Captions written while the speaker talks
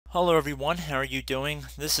Hello everyone, how are you doing?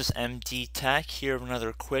 This is MD Tech here with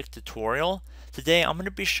another quick tutorial. Today I'm going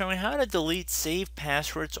to be showing how to delete saved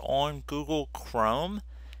passwords on Google Chrome.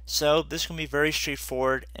 So this is going to be very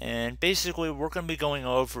straightforward, and basically what we're going to be going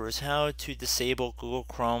over is how to disable Google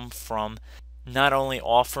Chrome from not only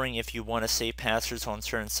offering if you want to save passwords on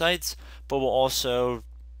certain sites, but will also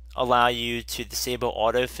allow you to disable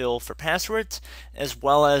autofill for passwords, as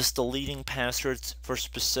well as deleting passwords for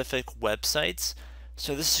specific websites.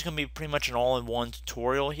 So this is going to be pretty much an all-in-one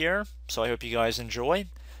tutorial here, so I hope you guys enjoy.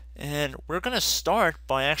 And we're going to start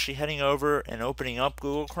by actually heading over and opening up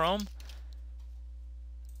Google Chrome.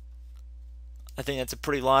 I think that's a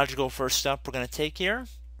pretty logical first step we're going to take here.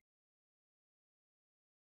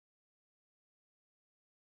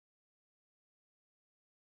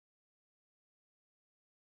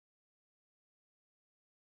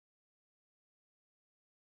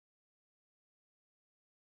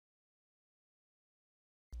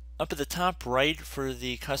 Up at the top right for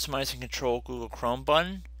the Customize and Control Google Chrome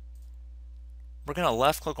button, we're going to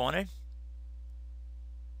left click on it.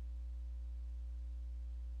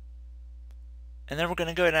 And then we're going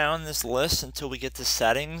to go down this list until we get to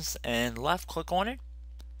Settings and left click on it.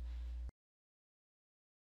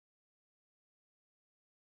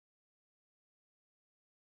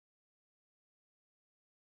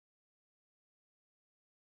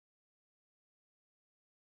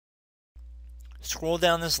 Scroll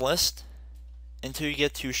down this list until you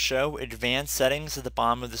get to Show Advanced Settings at the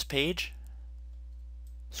bottom of this page.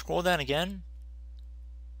 Scroll down again.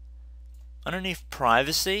 Underneath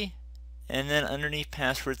Privacy, and then underneath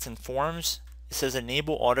Passwords and Forms, it says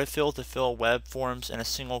Enable Autofill to fill web forms in a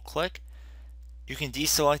single click. You can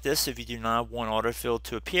deselect this if you do not want autofill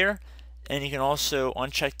to appear, and you can also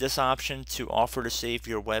uncheck this option to offer to save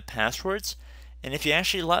your web passwords. And if you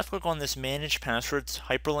actually left click on this Manage Passwords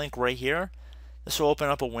hyperlink right here, this will open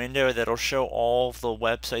up a window that will show all of the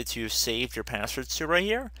websites you've saved your passwords to right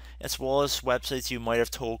here, as well as websites you might have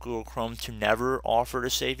told Google Chrome to never offer to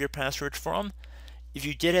save your passwords from. If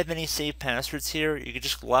you did have any saved passwords here, you could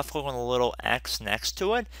just left click on the little X next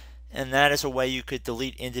to it, and that is a way you could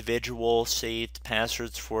delete individual saved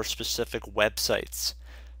passwords for specific websites.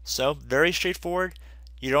 So very straightforward.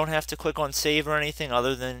 You don't have to click on save or anything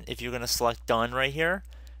other than if you're going to select done right here.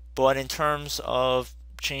 But in terms of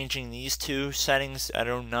changing these two settings, I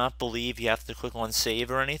do not believe you have to click on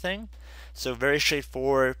save or anything. So very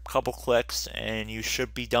straightforward, couple clicks and you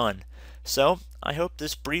should be done. So I hope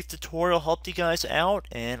this brief tutorial helped you guys out,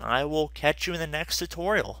 and I will catch you in the next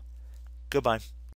tutorial. Goodbye.